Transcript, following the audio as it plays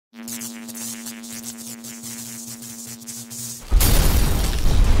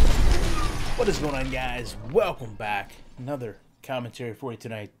What is going on, guys? Welcome back. Another commentary for you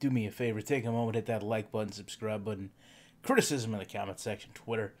tonight. Do me a favor, take a moment, hit that like button, subscribe button, criticism in the comment section,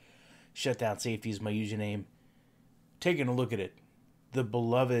 Twitter, Shutdown Safety is my username. Taking a look at it, the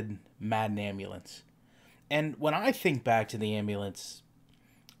beloved Madden ambulance. And when I think back to the ambulance,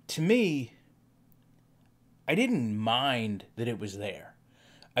 to me, I didn't mind that it was there.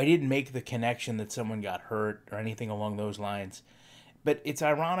 I didn't make the connection that someone got hurt or anything along those lines. But it's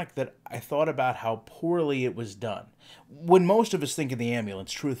ironic that I thought about how poorly it was done. When most of us think of the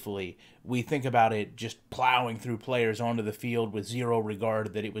ambulance, truthfully, we think about it just plowing through players onto the field with zero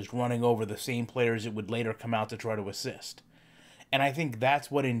regard that it was running over the same players it would later come out to try to assist. And I think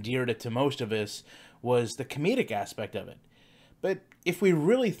that's what endeared it to most of us, was the comedic aspect of it. But if we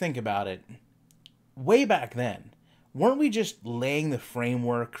really think about it, way back then, weren't we just laying the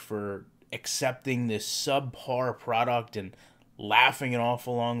framework for accepting this subpar product and laughing it off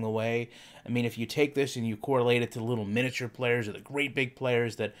along the way? I mean, if you take this and you correlate it to the little miniature players or the great big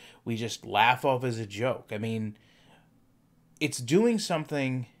players that we just laugh off as a joke, I mean, it's doing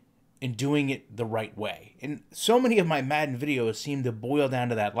something and doing it the right way. And so many of my Madden videos seem to boil down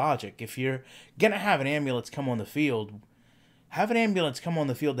to that logic. If you're going to have an ambulance come on the field, have an ambulance come on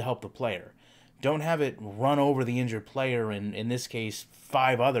the field to help the player. Don't have it run over the injured player, and in this case,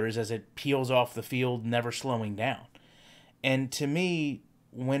 5 others, as it peels off the field, never slowing down. And to me,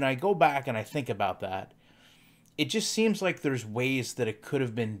 when I go back and I think about that, it just seems like there's ways that it could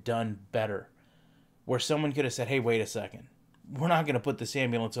have been done better, where someone could have said, hey, wait a second. We're not going to put this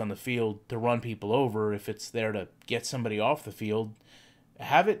ambulance on the field to run people over if it's there to get somebody off the field.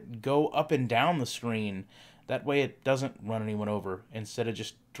 Have it go up and down the screen. That way it doesn't run anyone over instead of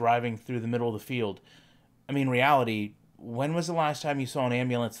just driving through the middle of the field. I mean, reality, when was the last time you saw an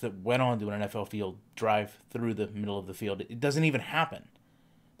ambulance that went onto an NFL field drive through the middle of the field? It doesn't even happen.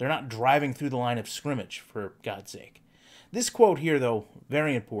 They're not driving through the line of scrimmage, for God's sake. This quote here, though,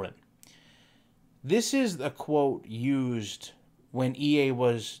 very important. This is a quote used when EA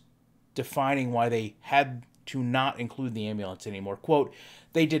was defining why they had to not include the ambulance anymore. Quote,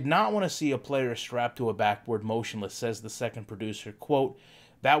 they did not want to see a player strapped to a backboard motionless, says the second producer. Quote,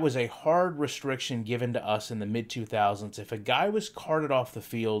 that was a hard restriction given to us in the mid-2000s. If a guy was carted off the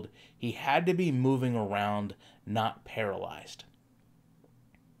field, he had to be moving around, not paralyzed.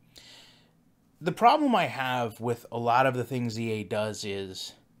 The problem I have with a lot of the things EA does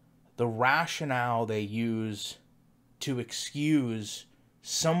is the rationale they use to excuse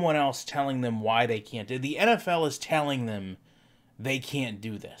someone else telling them why they can't do it. The NFL is telling them they can't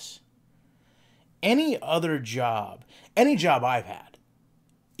do this. Any other job, any job I've had,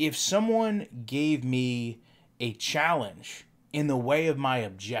 if someone gave me a challenge in the way of my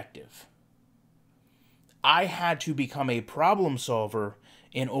objective, I had to become a problem solver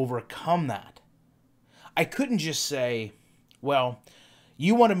and overcome that. I couldn't just say, well,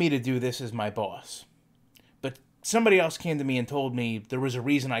 you wanted me to do this as my boss, but somebody else came to me and told me there was a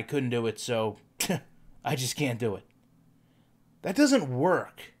reason I couldn't do it, so I just can't do it. That doesn't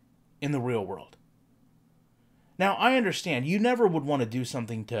work in the real world. Now, I understand you never would want to do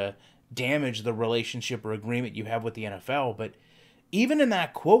something to damage the relationship or agreement you have with the NFL, but even in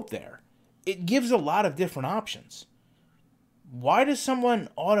that quote there, it gives a lot of different options. Why does someone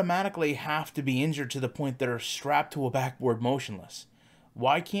automatically have to be injured to the point they're strapped to a backboard motionless?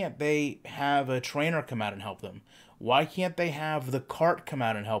 Why can't they have a trainer come out and help them? Why can't they have the cart come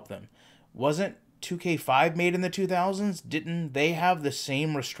out and help them? Wasn't 2K5 made in the 2000s? Didn't they have the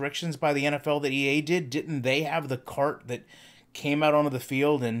same restrictions by the NFL that EA did? Didn't they have the cart that came out onto the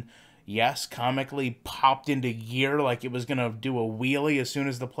field and, yes, comically popped into gear like it was going to do a wheelie as soon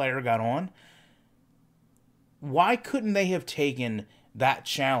as the player got on? Why couldn't they have taken that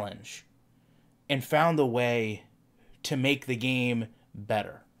challenge and found a way to make the game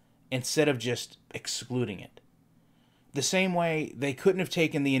better instead of just excluding it? The same way they couldn't have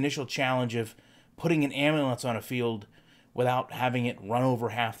taken the initial challenge of putting an ambulance on a field without having it run over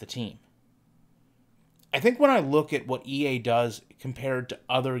half the team. I think when I look at what EA does compared to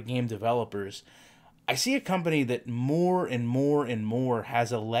other game developers, I see a company that more and more and more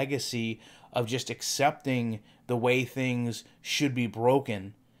has a legacy of just accepting the way things should be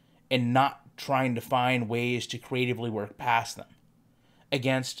broken and not trying to find ways to creatively work past them,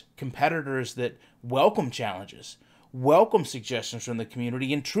 against competitors that welcome challenges, welcome suggestions from the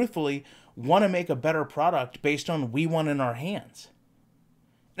community, and truthfully want to make a better product based on we want in our hands.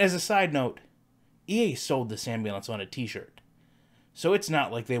 As a side note, EA sold this ambulance on a t-shirt, so it's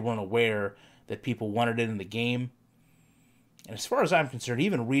not like they weren't aware that people wanted it in the game. And as far as I'm concerned,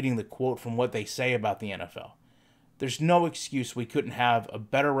 even reading the quote from what they say about the NFL, There's no excuse we couldn't have a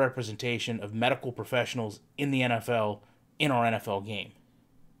better representation of medical professionals in the NFL in our NFL game.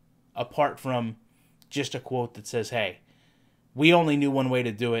 Apart from just a quote that says, hey, we only knew one way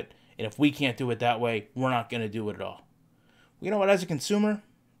to do it, and if we can't do it that way, we're not going to do it at all. You know what, as a consumer,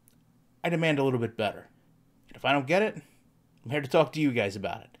 I demand a little bit better. And if I don't get it, I'm here to talk to you guys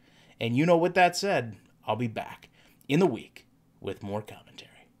about it. And you know, with that said, I'll be back in the week with more commentary.